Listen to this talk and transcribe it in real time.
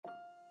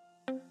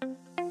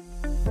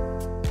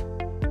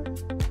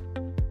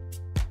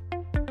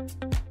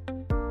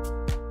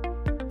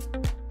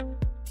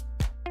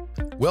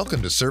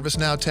Welcome to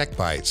ServiceNow Tech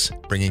Bites,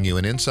 bringing you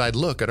an inside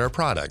look at our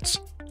products.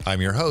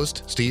 I'm your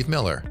host, Steve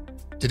Miller.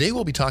 Today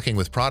we'll be talking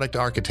with product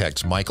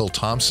architects Michael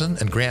Thompson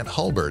and Grant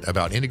Hulbert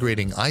about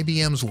integrating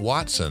IBM's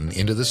Watson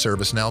into the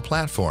ServiceNow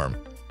platform.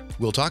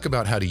 We'll talk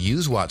about how to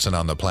use Watson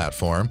on the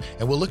platform,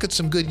 and we'll look at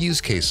some good use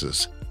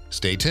cases.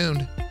 Stay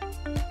tuned.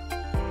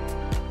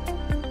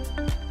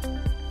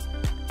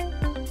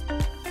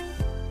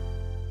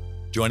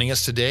 Joining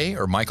us today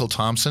are Michael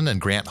Thompson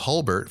and Grant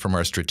Hulbert from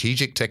our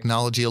Strategic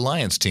Technology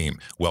Alliance team.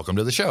 Welcome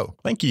to the show.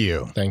 Thank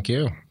you. Thank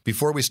you.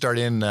 Before we start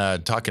in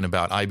talking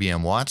about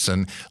IBM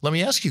Watson, let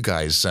me ask you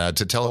guys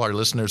to tell our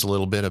listeners a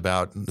little bit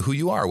about who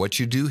you are, what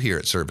you do here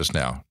at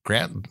ServiceNow.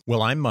 Grant?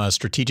 Well, I'm a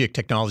Strategic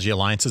Technology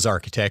Alliances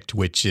architect,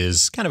 which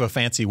is kind of a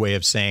fancy way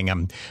of saying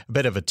I'm a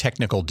bit of a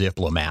technical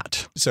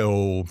diplomat.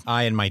 So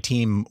I and my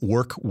team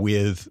work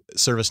with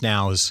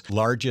ServiceNow's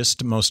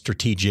largest, most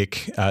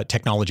strategic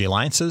technology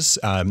alliances.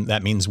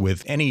 That means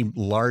with any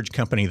large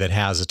company that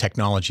has a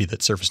technology that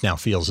ServiceNow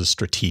feels is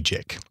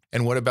strategic.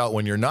 And what about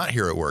when you're not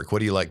here at work? What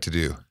do you like to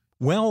do?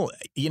 Well,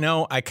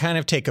 I kind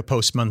of take a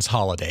postman's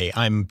holiday.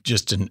 I'm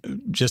just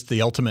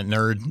the ultimate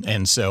nerd.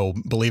 And so,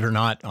 believe it or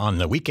not, on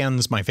the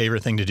weekends, my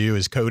favorite thing to do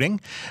is coding.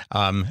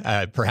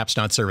 Perhaps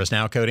not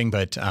ServiceNow coding,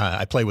 but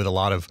I play with a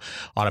lot of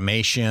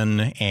automation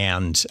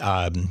and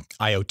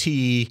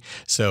IoT.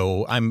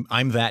 So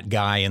I'm that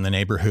guy in the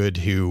neighborhood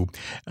who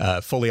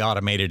fully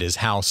automated his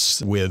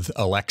house with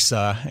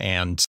Alexa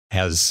and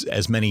has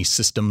as many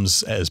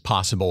systems as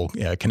possible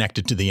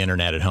connected to the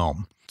internet at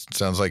home.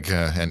 Sounds like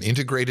an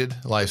integrated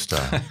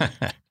lifestyle.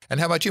 And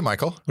how about you,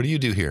 Michael? What do you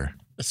do here?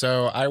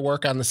 So I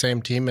work on the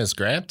same team as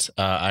Grant.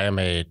 I am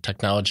a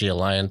Technology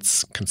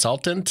Alliance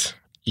consultant,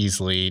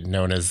 easily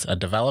known as a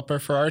developer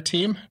for our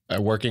team,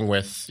 working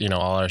with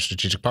all our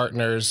strategic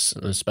partners.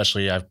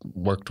 Especially, I've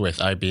worked with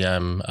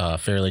IBM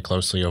fairly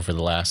closely over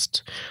the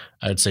last,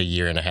 I would say,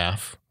 year and a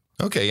half.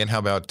 Okay, and how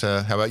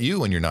about you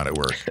when you're not at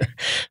work?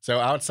 So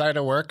outside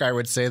of work, I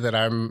would say that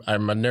I'm a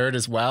nerd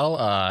as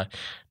well.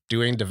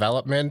 Doing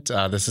development.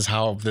 This is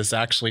how this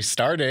actually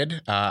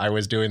started. I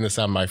was doing this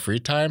on my free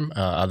time.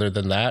 Other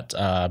than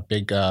that,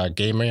 big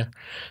gamer.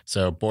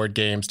 So board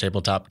games,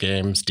 tabletop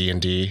games,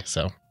 D&D.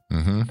 So.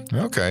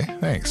 Okay,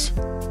 thanks.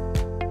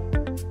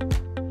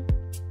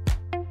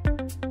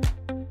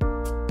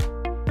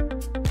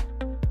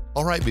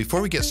 All right,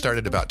 before we get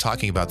started about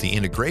talking about the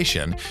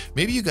integration,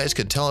 maybe you guys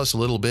could tell us a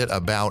little bit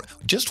about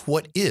just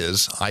what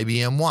is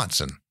IBM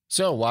Watson?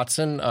 So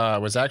Watson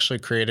was actually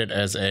created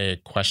as a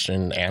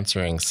question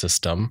answering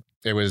system.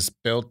 It was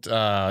built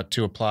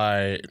to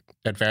apply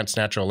advanced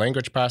natural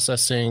language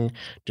processing,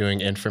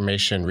 doing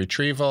information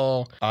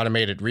retrieval,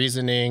 automated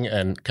reasoning,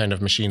 and kind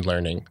of machine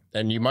learning.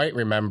 And you might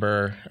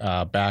remember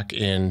back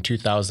in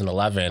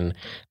 2011,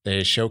 they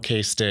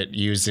showcased it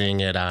using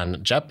it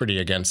on Jeopardy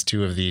against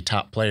two of the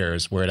top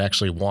players where it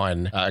actually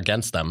won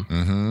against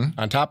them.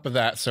 On top of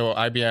that, so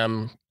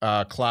IBM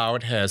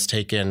Cloud has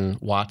taken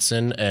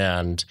Watson,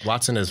 and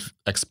Watson has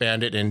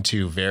expanded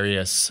into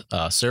various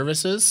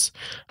services.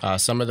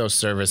 Some of those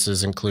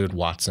services include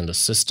Watson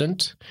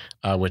Assistant,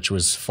 which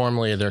was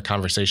formerly their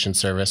conversation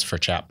service for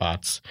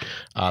chatbots.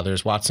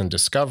 There's Watson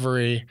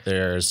Discovery.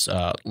 There's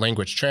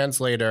Language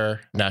Translator,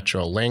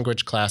 Natural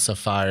Language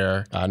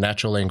Classifier,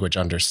 Natural Language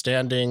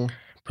Understanding,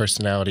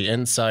 Personality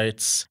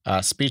Insights,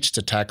 speech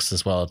to text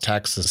as well as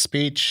text to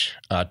speech,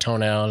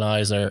 tone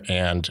analyzer,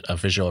 and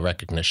visual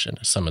recognition,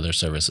 some of their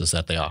services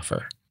that they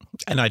offer.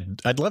 And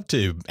I'd love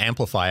to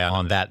amplify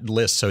on that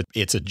list. So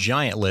it's a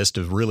giant list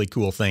of really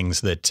cool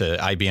things that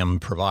IBM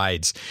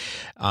provides.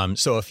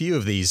 So a few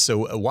of these.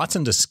 So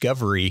Watson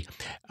Discovery,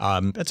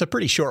 that's a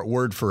pretty short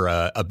word for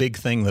a big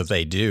thing that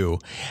they do.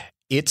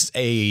 It's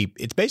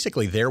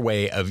basically their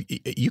way of,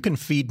 you can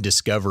feed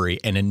Discovery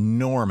an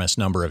enormous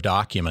number of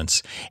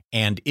documents,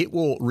 and it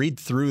will read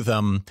through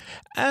them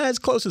as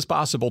close as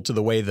possible to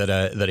the way that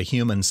a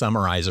human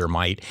summarizer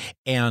might,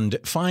 and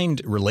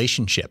find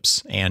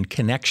relationships and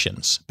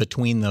connections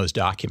between those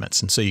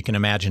documents. And so you can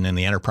imagine in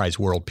the enterprise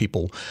world,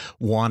 people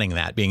wanting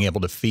that, being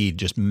able to feed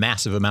just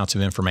massive amounts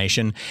of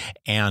information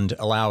and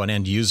allow an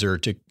end user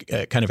to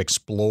kind of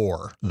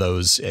explore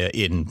those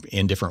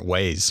in different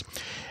ways.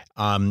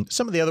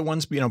 Some of the other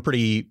ones,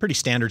 pretty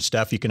standard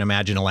stuff. You can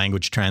imagine a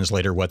language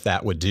translator, what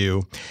that would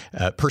do.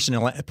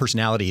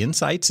 Personality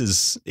Insights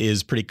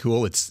is pretty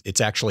cool.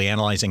 It's actually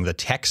analyzing the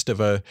text of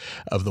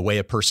the way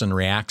a person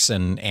reacts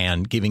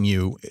and giving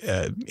you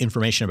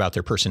information about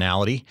their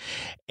personality.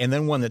 And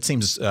then one that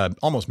seems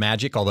almost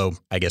magic, although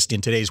I guess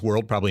in today's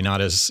world probably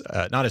not as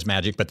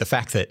magic. But the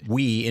fact that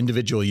we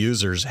individual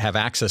users have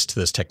access to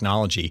this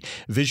technology,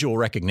 visual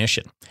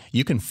recognition.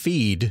 You can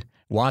feed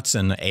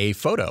Watson a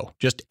photo,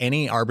 just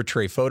any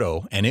arbitrary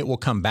photo, and it will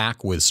come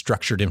back with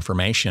structured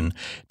information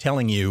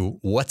telling you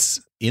what's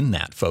in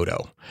that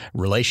photo,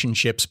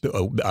 relationships,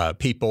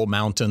 people,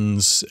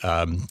 mountains,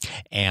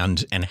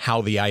 and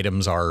how the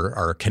items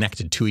are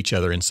connected to each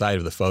other inside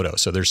of the photo.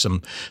 So there's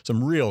some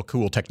real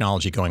cool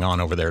technology going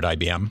on over there at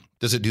IBM.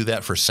 Does it do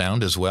that for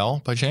sound as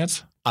well, by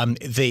chance?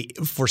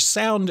 For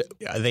sound,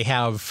 they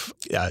have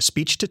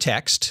speech to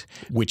text,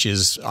 which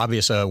is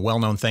obviously a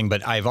well-known thing.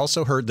 But I've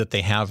also heard that they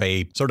have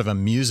a sort of a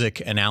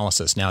music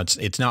analysis. Now,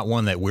 it's not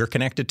one that we're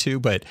connected to,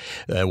 but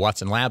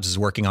Watson Labs is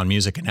working on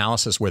music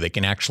analysis where they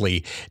can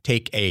actually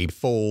take a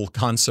full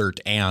concert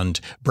and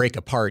break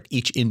apart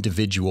each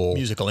individual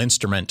musical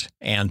instrument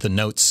and the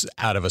notes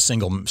out of a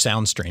single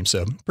sound stream.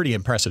 So pretty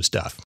impressive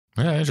stuff.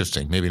 Yeah,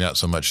 interesting. Maybe not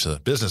so much the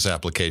business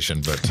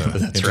application, but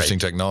interesting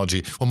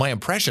technology. Well, my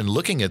impression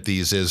looking at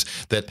these is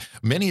that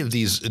many of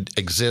these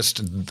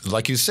exist,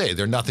 like you say,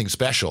 they're nothing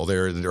special.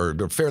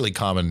 They're fairly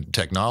common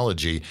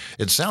technology.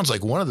 It sounds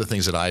like one of the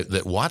things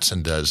that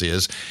Watson does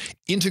is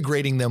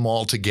integrating them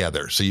all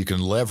together so you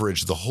can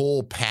leverage the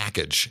whole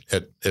package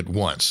at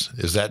once.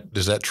 Is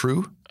that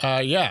true?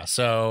 Yeah.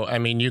 So, I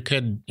mean, you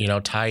could,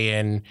 tie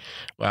in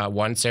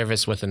one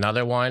service with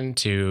another one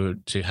to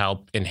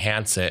help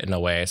enhance it in a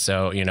way.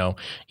 So,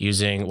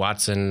 using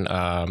Watson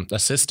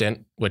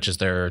Assistant, which is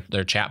their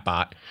chat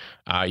bot,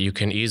 you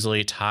can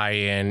easily tie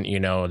in,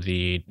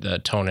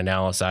 the tone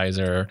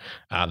analyzer,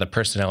 the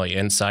personality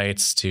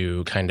insights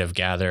to kind of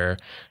gather,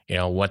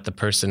 what the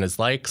person is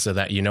like so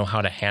that you know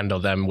how to handle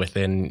them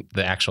within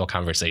the actual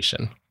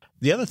conversation.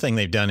 The other thing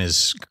they've done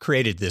is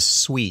created this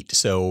suite.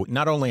 So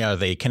not only are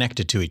they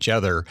connected to each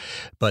other,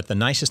 but the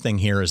nicest thing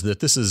here is that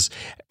this is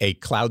a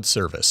cloud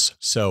service.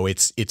 So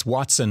it's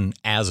Watson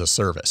as a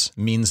service. It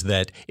means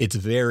that it's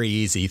very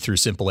easy through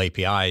simple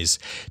APIs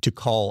to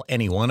call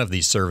any one of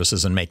these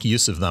services and make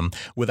use of them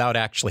without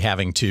actually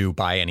having to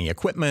buy any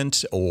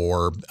equipment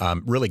or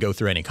really go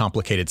through any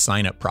complicated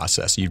sign-up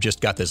process. You've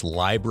just got this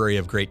library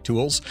of great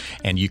tools,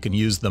 and you can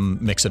use them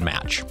mix and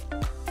match.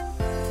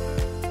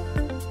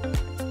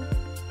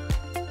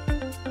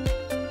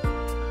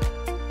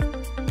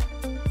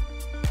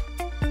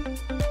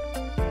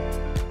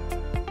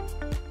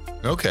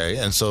 Okay,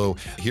 and so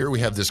here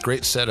we have this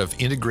great set of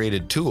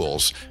integrated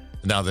tools.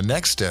 Now the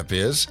next step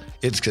is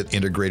it's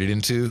integrated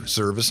into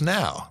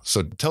ServiceNow.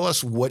 So tell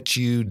us what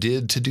you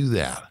did to do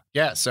that.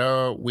 Yeah,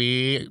 so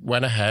we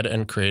went ahead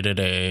and created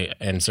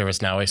in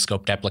ServiceNow a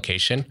scoped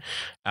application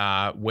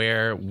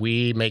where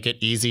we make it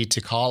easy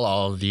to call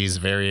all of these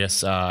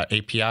various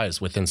APIs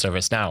within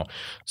ServiceNow.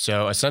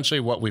 So essentially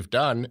what we've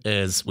done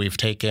is we've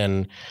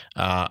taken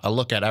a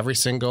look at every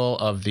single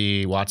of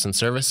the Watson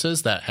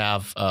services that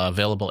have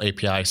available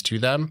APIs to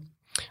them.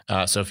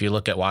 So if you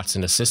look at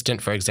Watson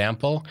Assistant, for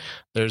example,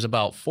 there's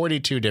about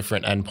 42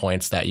 different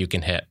endpoints that you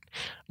can hit.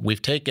 We've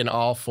taken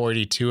all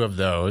 42 of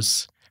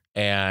those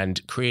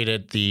and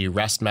created the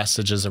REST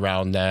messages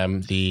around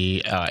them,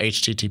 the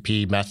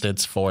HTTP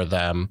methods for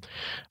them,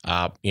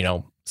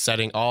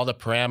 setting all the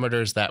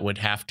parameters that would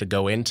have to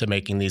go into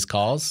making these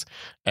calls.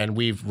 And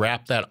we've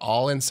wrapped that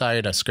all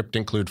inside a script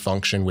include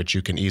function, which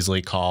you can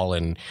easily call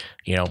in,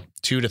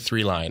 2 to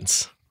 3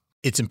 lines.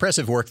 It's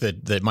impressive work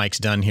that Mike's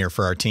done here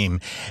for our team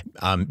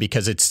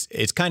because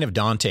it's kind of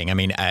daunting. I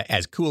mean,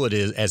 as cool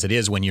as it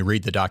is when you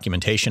read the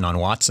documentation on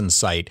Watson's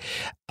site,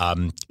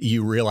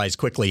 you realize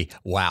quickly,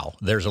 wow,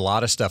 there's a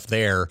lot of stuff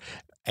there.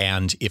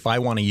 And if I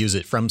want to use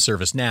it from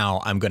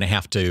ServiceNow, I'm going to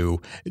have to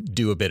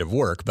do a bit of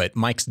work. But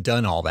Mike's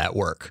done all that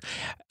work,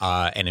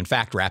 and in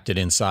fact wrapped it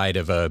inside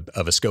of a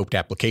scoped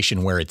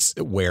application where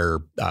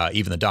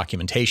even the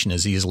documentation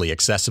is easily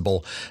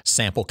accessible.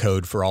 Sample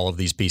code for all of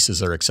these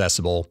pieces are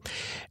accessible.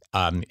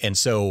 And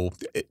so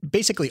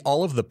basically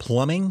all of the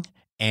plumbing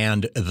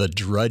and the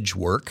drudge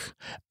work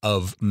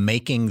of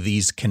making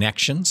these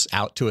connections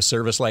out to a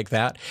service like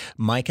that,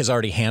 Mike has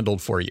already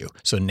handled for you.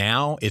 So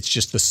now it's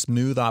just the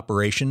smooth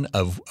operation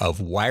of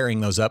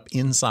wiring those up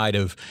inside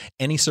of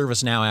any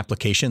ServiceNow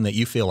application that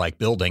you feel like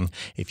building.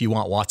 If you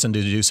want Watson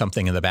to do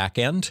something in the back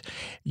end,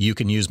 you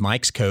can use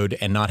Mike's code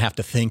and not have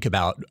to think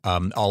about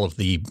all of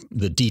the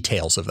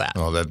details of that.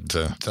 Well,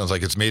 that sounds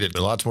like it's made it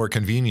lots more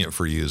convenient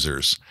for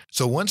users.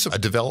 So once a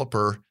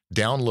developer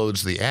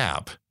downloads the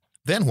app,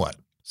 then what?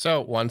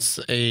 So once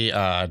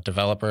a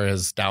developer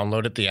has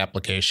downloaded the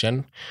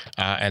application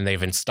and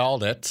they've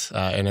installed it,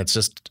 and it's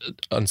just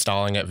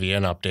installing it via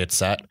an update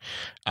set,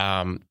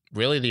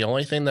 really the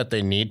only thing that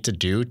they need to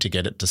do to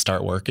get it to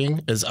start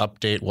working is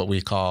update what we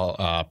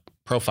call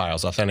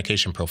profiles,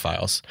 authentication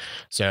profiles.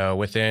 So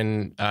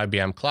within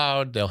IBM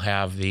Cloud, they'll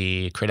have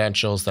the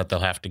credentials that they'll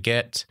have to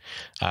get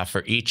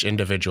for each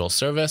individual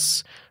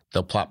service.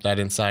 They'll plop that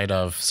inside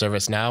of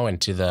ServiceNow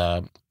into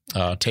the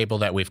table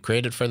that we've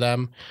created for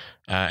them.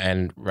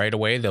 and right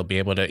away they'll be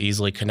able to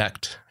easily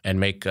connect and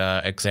make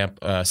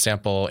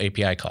sample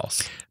API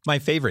calls. My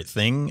favorite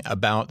thing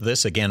about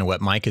this, again,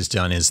 what Mike has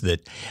done is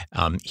that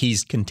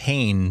he's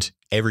contained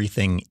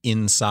everything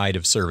inside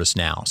of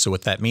ServiceNow. So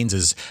what that means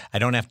is I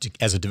don't have to,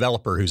 as a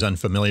developer who's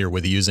unfamiliar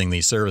with using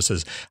these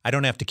services, I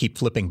don't have to keep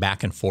flipping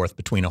back and forth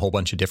between a whole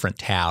bunch of different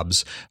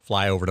tabs,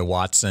 fly over to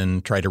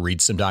Watson, try to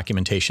read some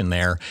documentation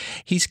there.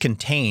 He's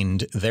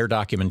contained their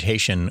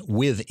documentation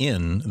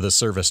within the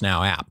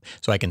ServiceNow app.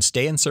 So I can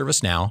stay in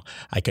ServiceNow.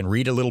 I can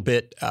read a little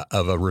bit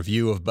of a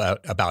review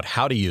about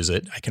how to use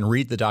it. I can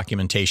read the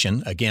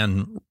documentation,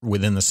 again,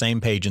 within the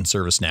same page in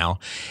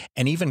ServiceNow,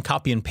 and even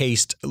copy and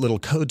paste little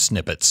code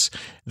snippets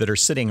that are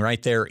sitting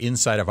right there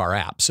inside of our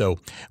app. So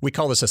we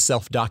call this a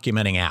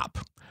self-documenting app.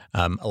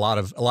 A lot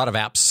of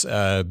apps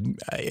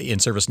in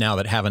ServiceNow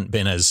that haven't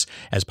been as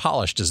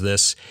polished as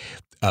this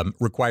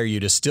require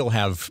you to still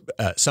have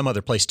some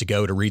other place to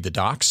go to read the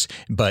docs,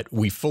 but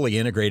we fully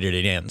integrated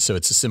it in. So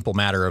it's a simple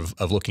matter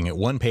of looking at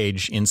one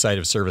page inside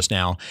of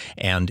ServiceNow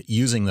and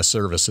using the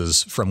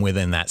services from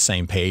within that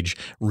same page,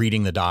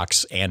 reading the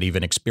docs, and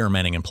even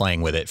experimenting and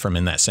playing with it from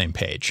in that same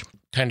page.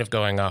 Kind of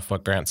going off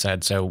what Grant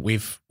said, so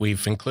we've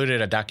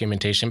included a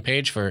documentation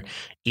page for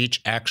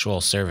each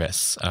actual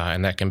service,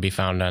 and that can be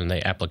found on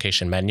the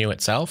application menu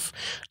itself.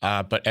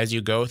 But as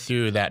you go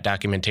through that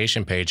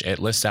documentation page, it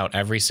lists out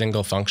every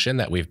single function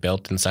that we've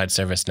built inside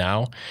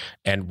ServiceNow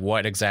and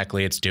what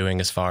exactly it's doing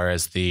as far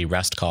as the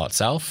REST call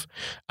itself.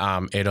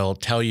 It'll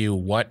tell you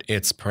what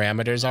its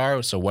parameters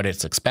are, so what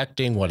it's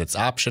expecting, what its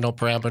optional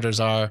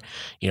parameters are,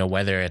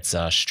 whether it's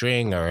a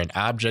string or an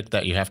object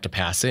that you have to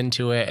pass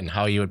into it and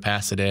how you would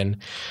pass it in.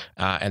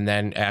 And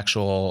then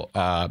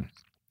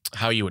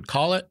how you would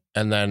call it,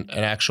 and then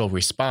an actual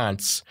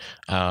response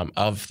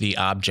of the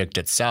object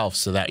itself,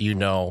 so that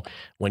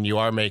when you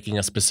are making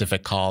a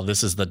specific call,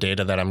 this is the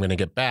data that I'm going to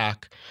get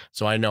back,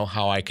 so I know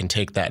how I can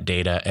take that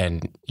data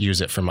and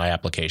use it for my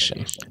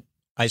application.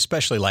 I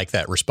especially like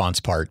that response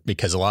part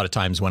because a lot of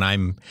times when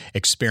I'm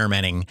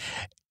experimenting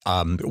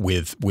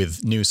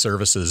with new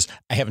services,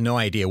 I have no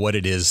idea what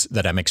it is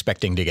that I'm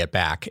expecting to get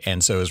back.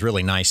 And so it was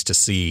really nice to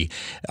see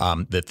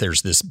that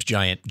there's this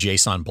giant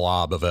JSON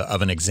blob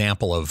of an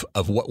example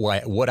of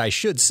what I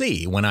should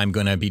see when I'm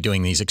going to be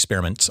doing these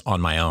experiments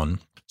on my own.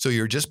 So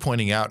you're just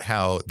pointing out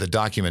how the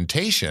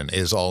documentation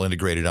is all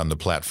integrated on the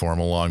platform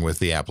along with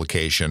the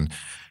application.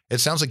 It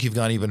sounds like you've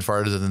gone even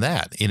farther than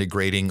that,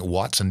 integrating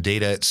Watson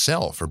data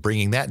itself or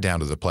bringing that down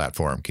to the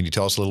platform. Can you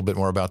tell us a little bit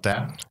more about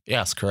that?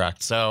 Yes,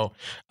 correct. So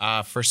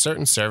for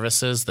certain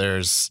services,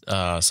 there's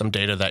some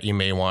data that you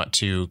may want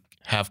to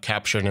have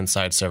captured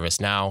inside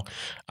ServiceNow.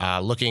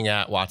 Looking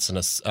at Watson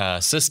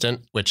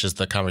Assistant, which is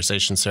the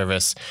conversation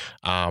service,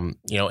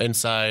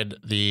 inside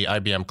the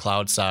IBM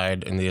Cloud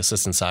side and the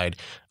Assistant side,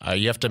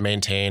 you have to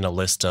maintain a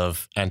list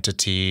of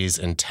entities,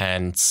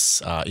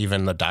 intents,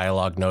 even the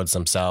dialogue nodes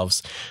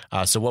themselves.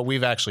 So what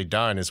we've actually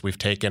done is we've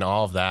taken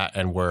all of that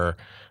and we're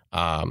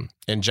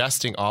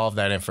ingesting all of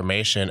that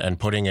information and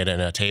putting it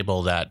in a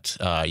table that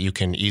you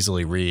can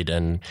easily read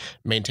and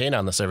maintain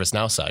on the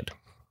ServiceNow side.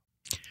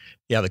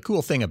 Yeah, the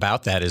cool thing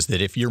about that is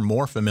that if you're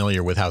more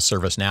familiar with how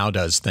ServiceNow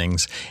does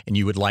things and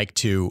you would like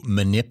to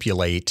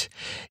manipulate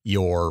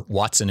your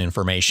Watson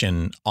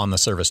information on the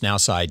ServiceNow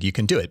side, you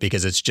can do it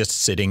because it's just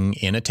sitting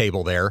in a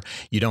table there.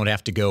 You don't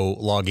have to go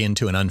log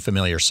into an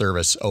unfamiliar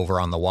service over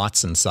on the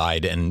Watson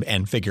side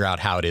and figure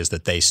out how it is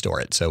that they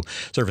store it. So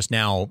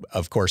ServiceNow,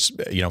 of course,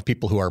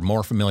 people who are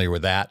more familiar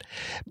with that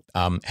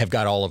have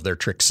got all of their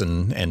tricks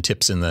and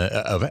tips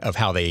of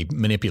how they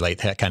manipulate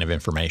that kind of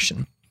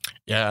information.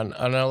 Yeah,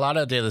 and a lot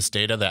of this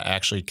data that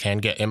actually can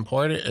get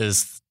imported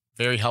is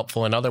very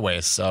helpful in other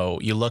ways. So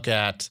you look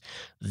at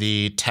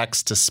the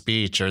text to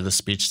speech or the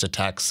speech to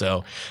text.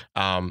 So,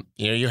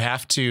 you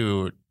have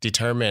to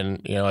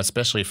determine,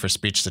 especially for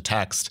speech to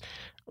text,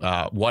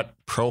 what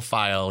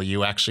profile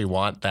you actually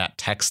want that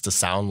text to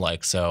sound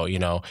like. So,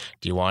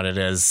 do you want it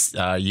as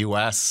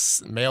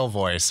U.S. male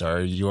voice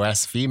or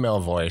U.S.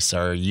 female voice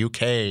or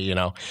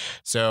UK,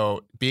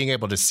 So being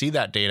able to see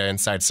that data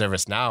inside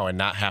ServiceNow and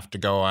not have to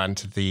go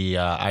onto the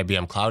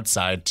IBM Cloud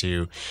side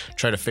to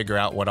try to figure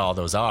out what all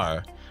those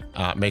are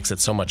makes it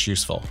so much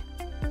useful.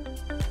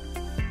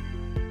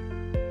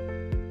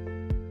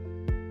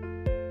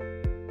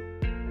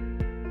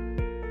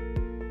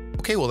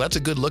 Okay, well, that's a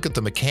good look at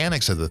the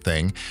mechanics of the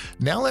thing.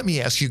 Now let me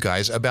ask you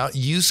guys about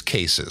use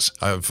cases.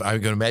 I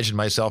can imagine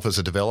myself as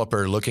a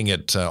developer looking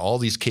at all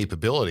these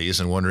capabilities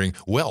and wondering,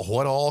 well,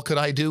 what all could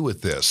I do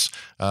with this?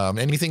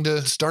 Anything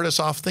to start us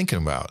off thinking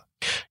about?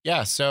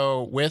 Yeah,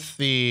 so with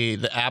the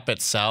app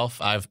itself,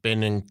 I've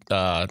been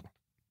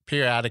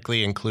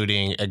periodically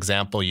including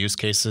example use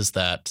cases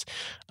that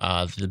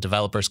the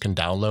developers can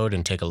download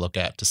and take a look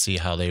at to see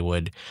how they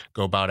would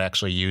go about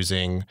actually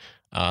using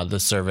the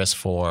service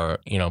for,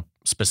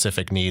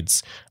 specific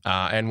needs.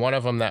 And one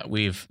of them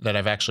that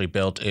I've actually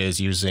built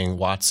is using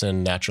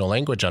Watson natural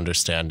language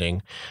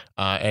understanding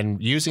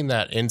and using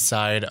that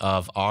inside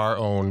of our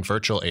own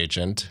virtual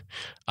agent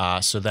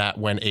so that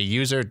when a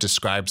user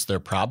describes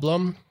their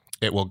problem,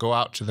 It will go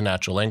out to the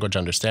natural language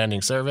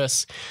understanding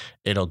service.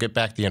 It'll get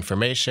back the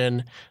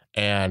information,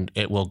 and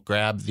it will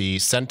grab the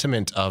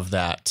sentiment of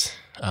that,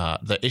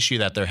 the issue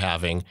that they're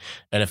having.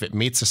 And if it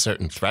meets a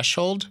certain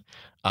threshold,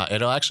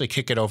 it'll actually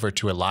kick it over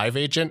to a live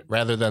agent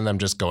rather than them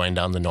just going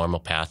down the normal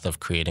path of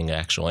creating an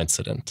actual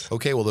incident.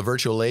 Okay, well, the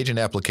virtual agent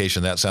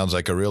application, that sounds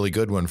like a really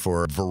good one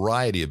for a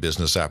variety of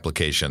business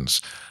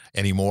applications.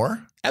 Any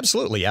more?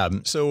 Absolutely.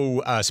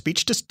 So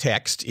speech to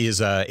text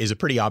is a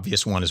pretty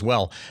obvious one as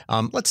well.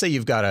 Let's say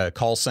you've got a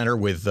call center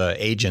with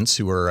agents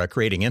who are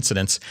creating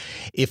incidents.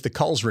 If the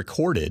call's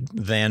recorded,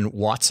 then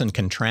Watson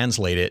can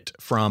translate it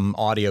from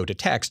audio to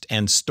text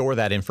and store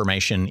that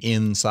information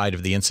inside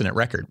of the incident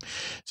record.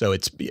 So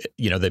it's,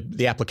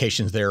 the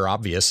applications there are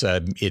obvious.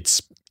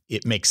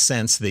 It makes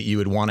sense that you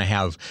would want to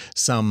have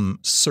some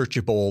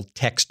searchable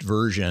text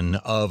version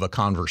of a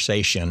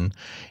conversation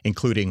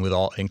included with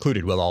all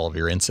of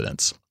your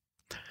incidents.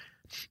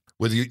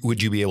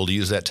 Would you be able to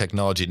use that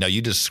technology? Now,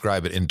 you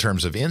describe it in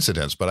terms of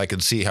incidents, but I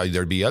could see how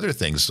there'd be other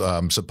things.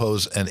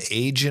 Suppose an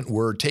agent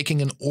were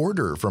taking an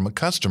order from a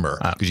customer.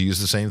 Could you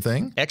use the same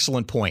thing?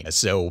 Excellent point.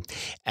 So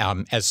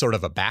as sort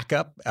of a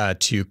backup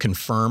to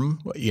confirm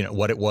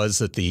what it was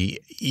that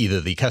either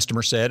the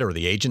customer said or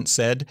the agent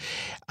said.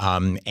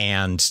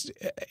 And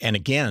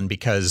again,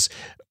 because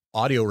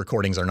audio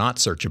recordings are not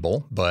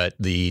searchable, but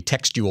the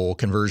textual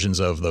conversions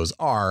of those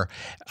are.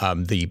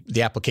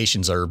 The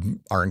applications are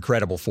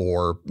incredible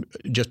for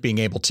just being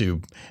able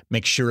to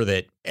make sure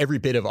that every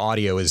bit of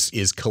audio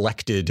is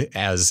collected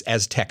as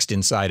text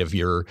inside of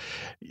your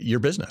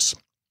business.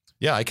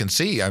 Yeah, I can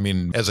see. I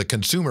mean, as a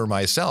consumer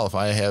myself,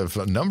 I have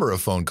a number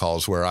of phone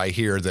calls where I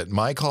hear that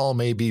my call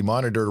may be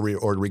monitored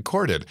or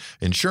recorded.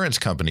 Insurance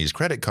companies,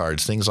 credit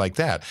cards, things like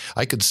that.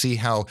 I could see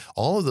how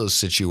all of those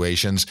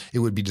situations, it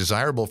would be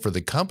desirable for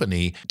the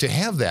company to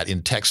have that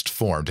in text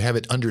form, to have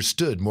it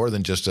understood more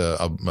than just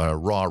a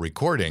raw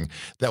recording.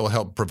 That will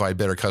help provide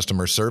better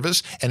customer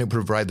service, and it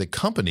will provide the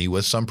company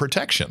with some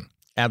protection.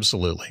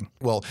 Absolutely.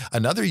 Well,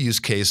 another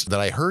use case that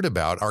I heard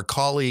about, our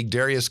colleague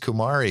Darius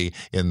Kumari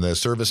in the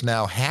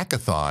ServiceNow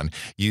hackathon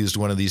used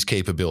one of these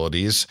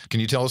capabilities. Can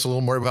you tell us a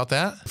little more about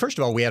that? First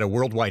of all, we had a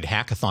worldwide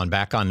hackathon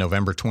back on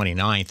November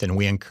 29th, and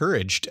we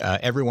encouraged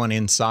everyone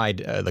inside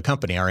the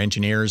company, our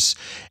engineers,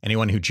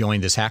 anyone who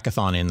joined this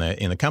hackathon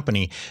in the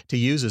company, to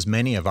use as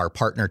many of our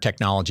partner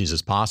technologies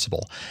as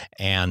possible.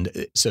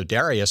 And so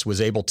Darius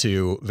was able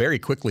to very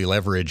quickly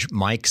leverage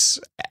Mike's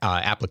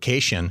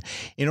application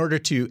in order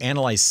to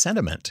analyze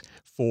sentiment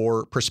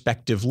for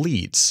prospective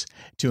leads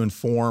to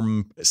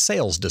inform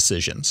sales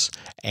decisions.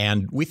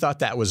 And we thought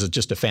that was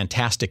just a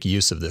fantastic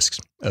use of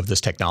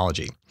this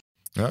technology.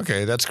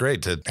 Okay, that's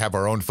great to have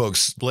our own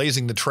folks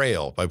blazing the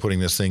trail by putting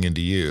this thing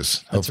into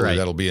use. Hopefully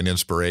that'll be an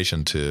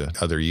inspiration to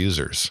other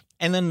users.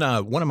 And then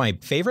one of my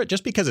favorite,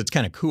 just because it's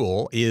kind of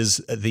cool,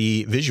 is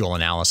the visual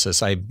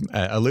analysis. I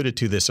alluded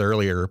to this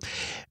earlier,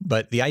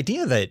 but the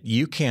idea that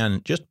you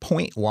can just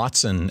point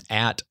Watson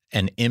at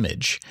an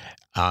image,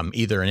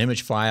 either an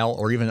image file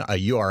or even a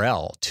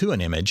URL to an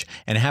image,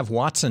 and have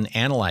Watson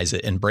analyze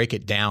it and break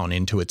it down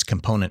into its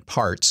component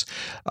parts,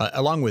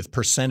 along with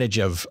percentage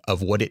of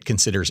what it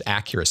considers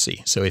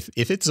accuracy. So if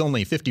it's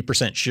only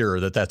 50% sure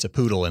that that's a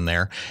poodle in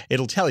there,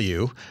 it'll tell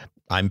you,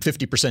 I'm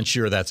 50%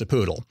 sure that's a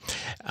poodle.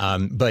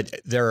 But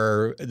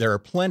there are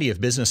plenty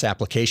of business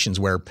applications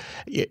where,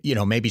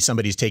 maybe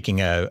somebody's taking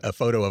a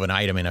photo of an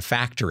item in a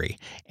factory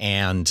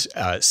and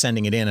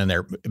sending it in, and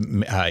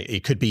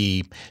it could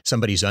be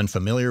somebody's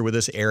unfamiliar with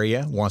this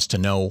area, wants to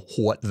know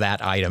what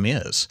that item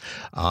is,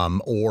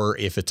 or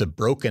if it's a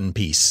broken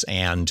piece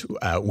and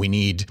we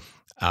need.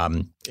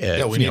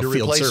 We need a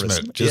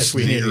replacement. Yes,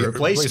 we need a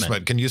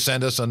replacement. Can you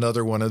send us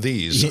another one of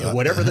these?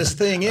 Whatever this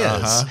thing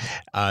is.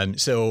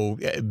 So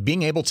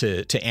being able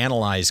to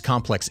analyze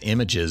complex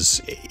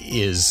images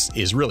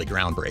is really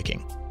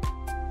groundbreaking.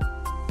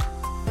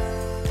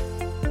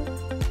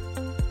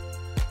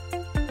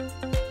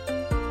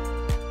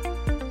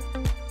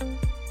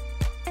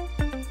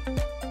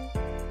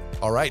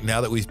 All right, now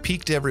that we've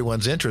piqued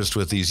everyone's interest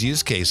with these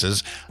use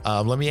cases,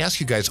 let me ask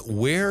you guys,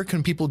 where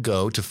can people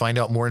go to find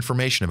out more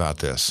information about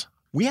this?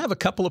 We have a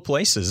couple of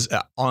places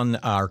on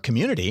our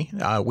community.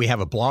 We have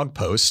a blog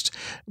post,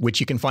 which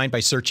you can find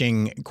by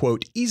searching,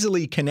 quote,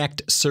 easily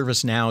connect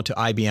ServiceNow to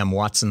IBM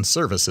Watson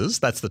services.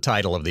 That's the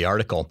title of the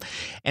article.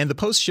 And the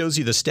post shows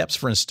you the steps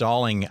for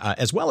installing,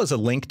 as well as a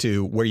link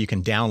to where you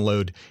can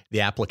download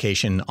the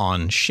application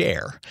on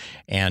Share.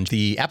 And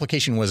the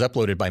application was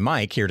uploaded by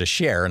Mike here to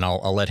Share, and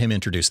I'll let him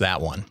introduce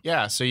that one.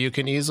 Yeah, so you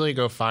can easily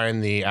go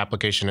find the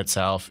application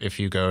itself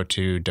if you go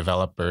to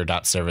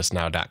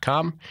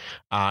developer.servicenow.com.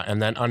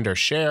 And then under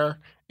Share,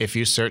 if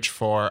you search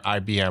for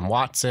IBM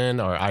Watson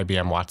or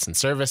IBM Watson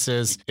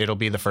Services, it'll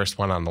be the first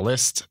one on the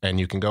list, and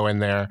you can go in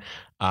there.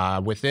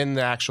 Within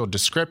the actual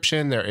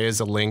description, there is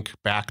a link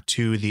back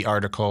to the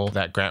article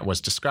that Grant was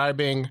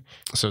describing.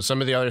 So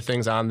some of the other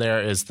things on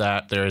there is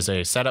that there is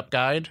a setup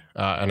guide,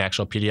 an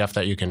actual PDF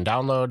that you can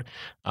download.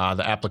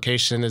 The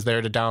application is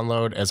there to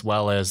download, as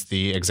well as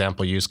the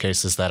example use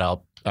cases that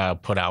I'll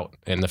put out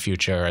in the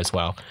future as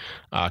well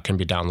can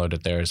be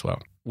downloaded there as well.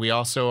 We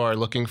also are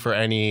looking for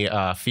any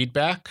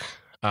feedback.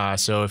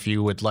 So if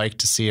you would like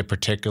to see a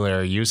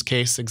particular use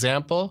case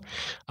example,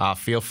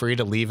 feel free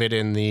to leave it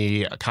in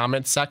the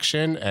comments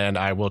section, and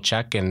I will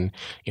check and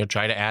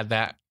try to add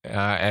that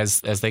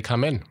as they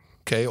come in.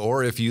 Okay,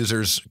 or if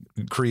users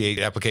create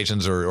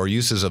applications or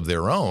uses of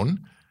their own,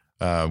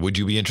 would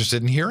you be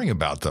interested in hearing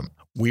about them?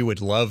 We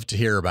would love to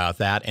hear about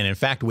that. And in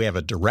fact, we have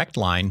a direct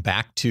line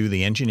back to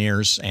the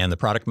engineers and the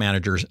product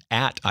managers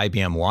at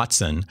IBM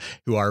Watson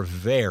who are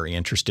very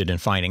interested in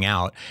finding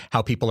out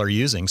how people are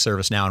using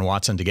ServiceNow and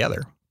Watson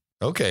together.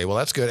 Okay, well,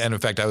 that's good. And in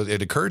fact,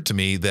 it occurred to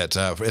me that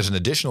as an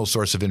additional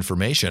source of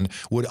information,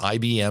 would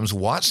IBM's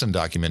Watson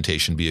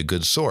documentation be a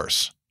good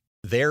source?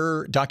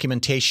 Their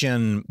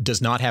documentation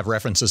does not have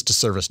references to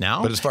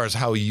ServiceNow. But as far as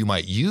how you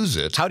might use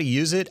it. How to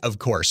use it, of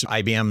course.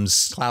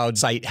 IBM's cloud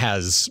site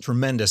has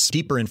tremendous,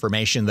 deeper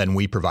information than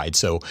we provide.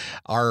 So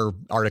our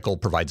article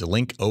provides a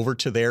link over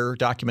to their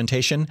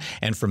documentation.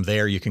 And from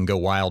there, you can go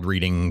wild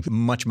reading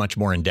much, much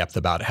more in depth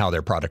about how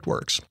their product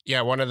works.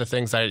 Yeah, one of the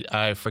things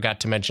I forgot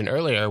to mention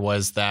earlier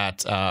was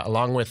that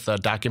along with the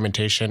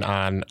documentation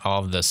on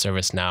all of the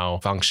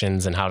ServiceNow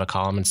functions and how to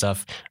call them and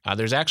stuff,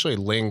 there's actually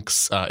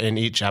links in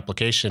each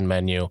application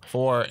menu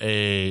for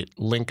a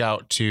link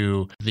out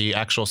to the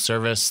actual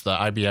service, the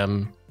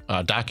IBM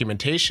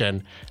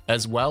documentation,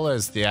 as well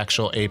as the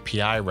actual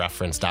API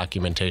reference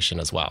documentation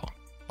as well.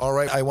 All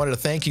right. I wanted to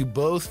thank you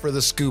both for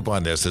the scoop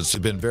on this. It's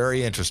been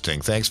very interesting.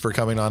 Thanks for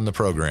coming on the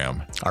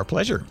program. Our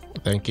pleasure.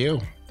 Thank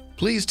you.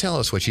 Please tell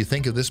us what you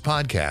think of this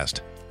podcast.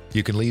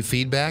 You can leave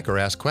feedback or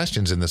ask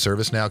questions in the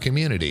ServiceNow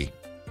community.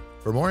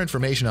 For more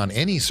information on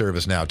any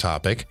ServiceNow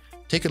topic,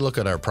 take a look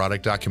at our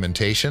product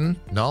documentation,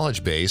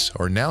 knowledge base,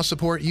 or Now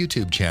Support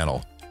YouTube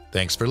channel.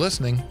 Thanks for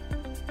listening.